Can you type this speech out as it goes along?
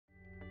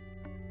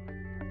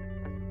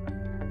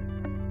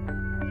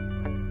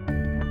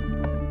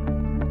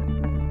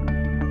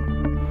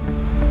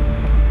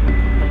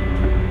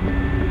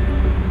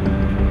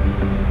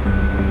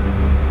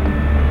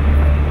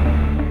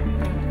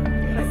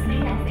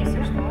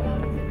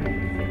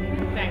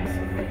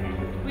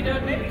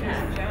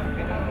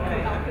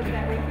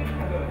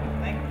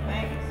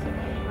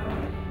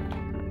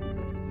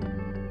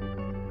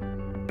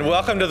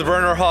welcome to the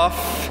Bernerhof.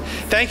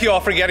 Thank you all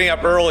for getting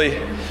up early,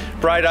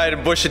 bright-eyed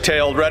and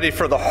bushy-tailed, ready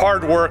for the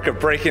hard work of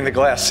breaking the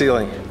glass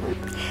ceiling.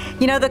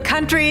 You know, the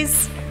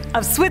countries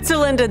of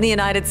Switzerland and the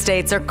United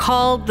States are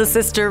called the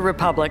sister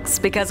republics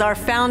because our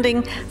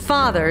founding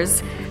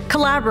fathers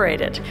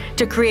collaborated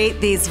to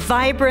create these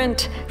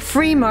vibrant,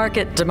 free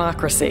market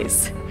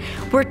democracies.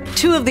 We're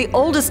two of the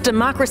oldest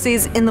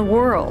democracies in the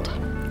world.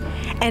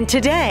 And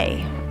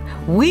today,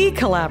 we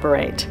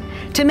collaborate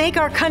to make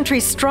our country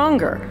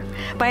stronger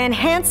by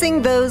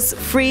enhancing those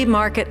free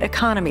market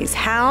economies.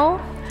 How?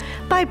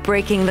 By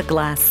breaking the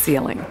glass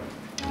ceiling.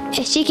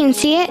 If she can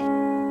see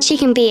it, she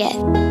can be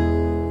it.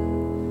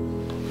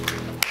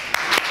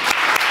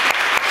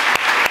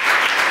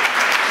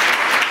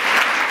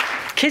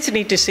 Kids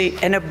need to see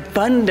an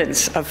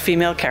abundance of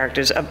female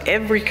characters of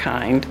every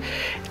kind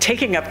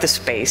taking up the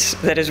space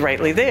that is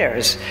rightly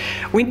theirs.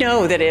 We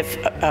know that if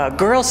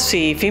girls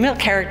see female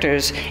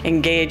characters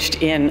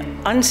engaged in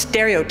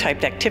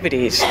unstereotyped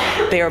activities,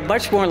 they are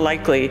much more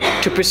likely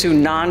to pursue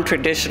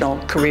non-traditional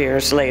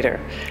careers later.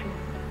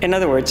 In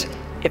other words,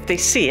 if they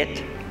see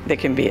it, they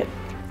can be it.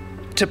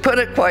 To put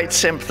it quite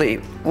simply,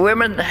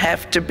 women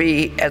have to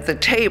be at the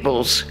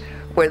tables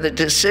where the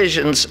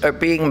decisions are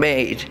being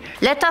made.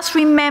 Let us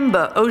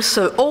remember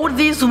also all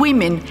these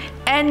women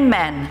and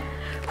men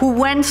who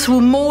went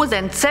through more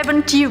than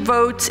 70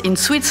 votes in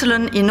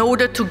Switzerland in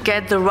order to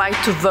get the right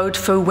to vote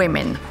for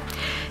women.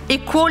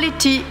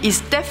 Equality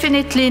is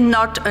definitely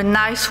not a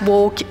nice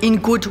walk in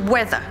good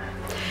weather.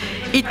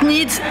 It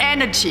needs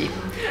energy.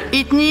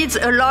 It needs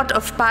a lot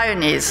of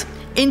pioneers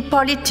in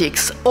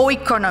politics or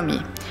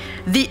economy.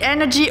 The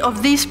energy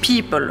of these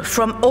people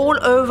from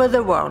all over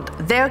the world,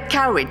 their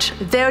courage,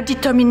 their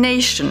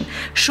determination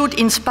should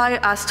inspire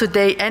us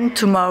today and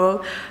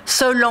tomorrow,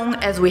 so long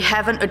as we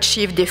haven't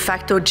achieved de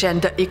facto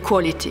gender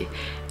equality.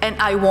 And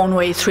I won't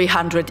wait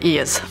 300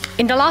 years.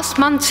 In the last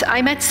months,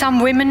 I met some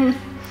women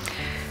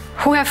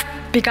who have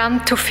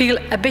begun to feel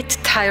a bit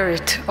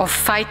tired of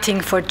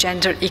fighting for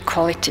gender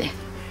equality.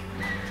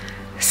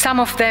 Some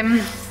of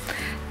them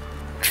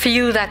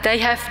feel that they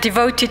have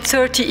devoted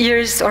 30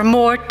 years or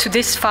more to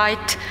this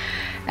fight,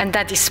 and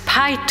that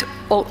despite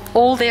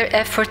all their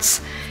efforts,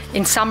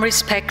 in some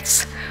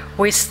respects,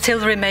 we still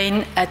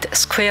remain at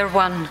square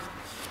one.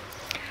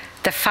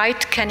 The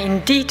fight can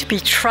indeed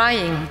be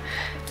trying,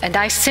 and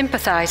I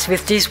sympathize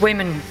with these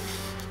women.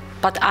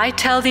 But I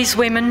tell these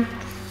women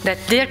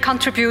that their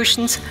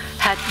contributions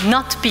had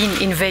not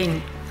been in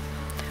vain.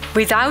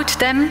 Without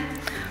them,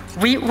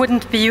 we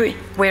wouldn't be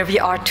where we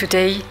are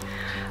today.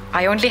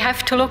 I only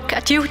have to look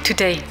at you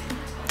today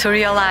to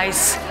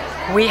realize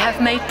we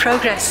have made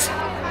progress.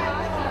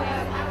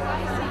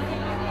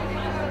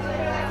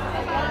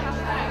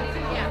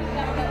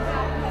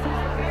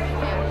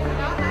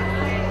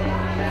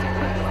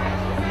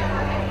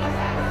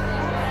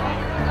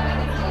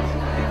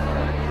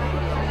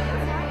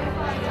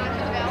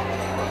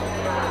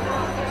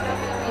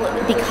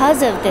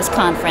 Because of this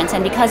conference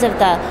and because of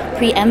the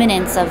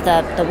preeminence of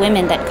the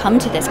women that come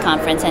to this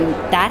conference, and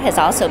that has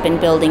also been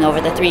building over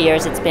the 3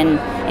 years it's been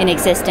in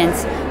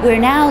existence, we're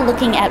now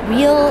looking at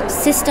real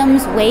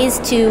systems, ways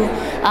to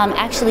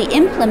actually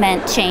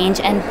implement change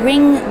and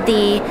bring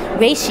the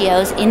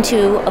ratios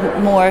into a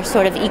more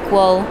sort of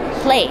equal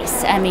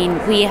place. I mean,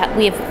 we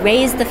have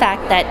raised the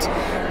fact that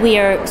we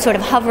are sort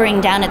of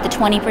hovering down at the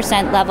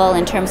 20% level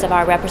in terms of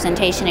our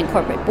representation in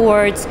corporate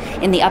boards,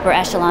 in the upper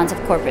echelons of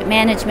corporate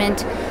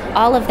management.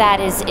 All of that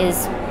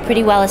is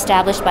pretty well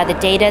established by the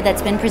data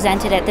that's been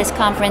presented at this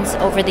conference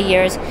over the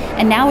years.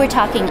 And now we're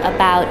talking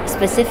about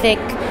specific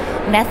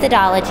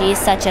methodologies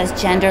such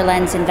as gender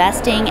lens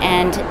investing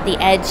and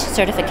the EDGE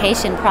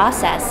certification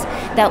process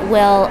that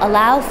will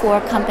allow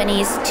for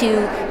companies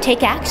to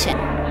take action.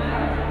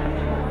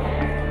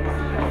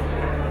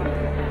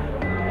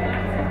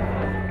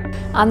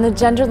 On the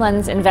Gender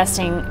Lens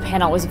Investing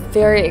panel, it was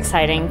very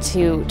exciting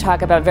to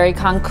talk about very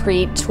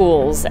concrete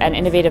tools and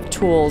innovative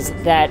tools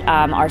that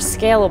are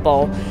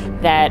scalable,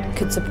 that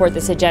could support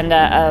this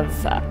agenda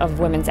of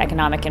women's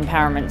economic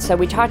empowerment. So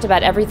we talked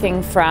about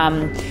everything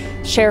from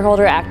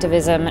shareholder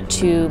activism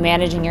to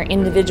managing your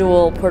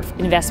individual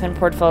investment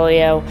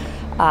portfolio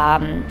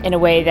in a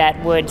way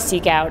that would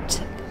seek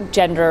out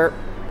gender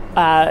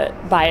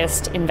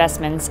biased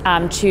investments,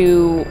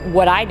 to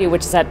what I do,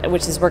 which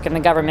is work in the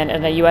government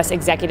in a U.S.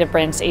 executive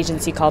branch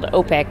agency called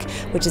OPIC,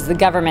 which is the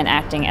government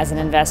acting as an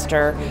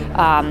investor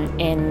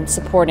in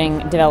supporting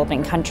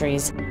developing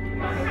countries.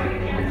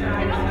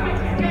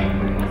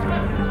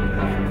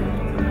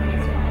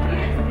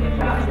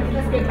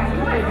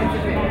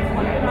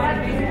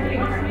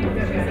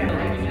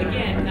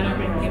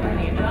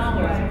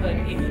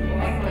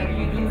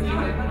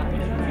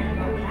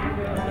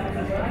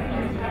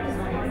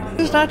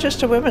 It's not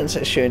just a women's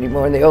issue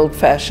anymore in the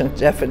old-fashioned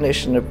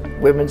definition of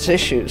women's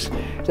issues.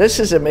 This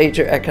is a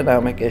major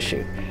economic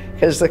issue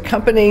because the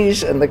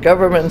companies and the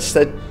governments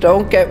that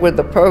don't get with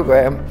the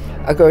program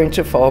are going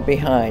to fall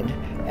behind.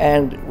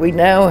 And we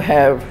now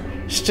have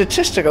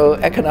statistical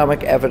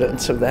economic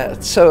evidence of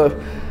that. So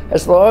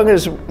As long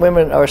as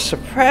women are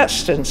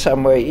suppressed in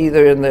some way,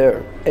 either in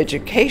their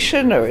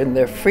education or in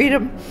their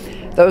freedom,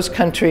 those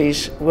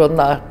countries will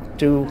not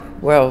do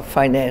well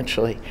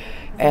financially.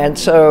 And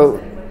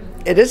so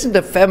it isn't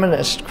a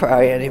feminist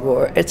cry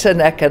anymore, it's an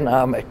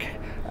economic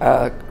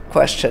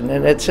question,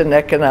 and it's an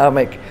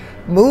economic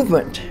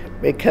movement,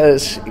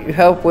 because you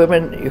help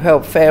women, you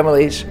help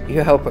families,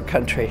 you help a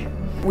country.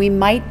 We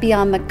might be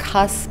on the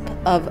cusp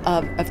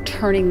of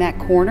turning that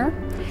corner,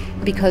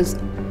 because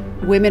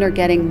women are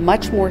getting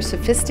much more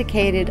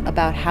sophisticated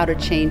about how to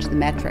change the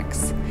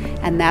metrics,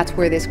 and that's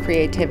where this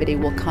creativity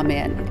will come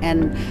in.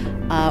 And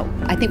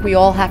I think we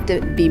all have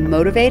to be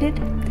motivated,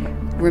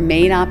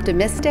 remain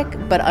optimistic,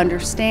 but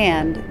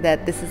understand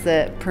that this is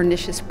a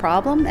pernicious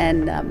problem,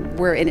 and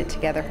we're in it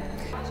together.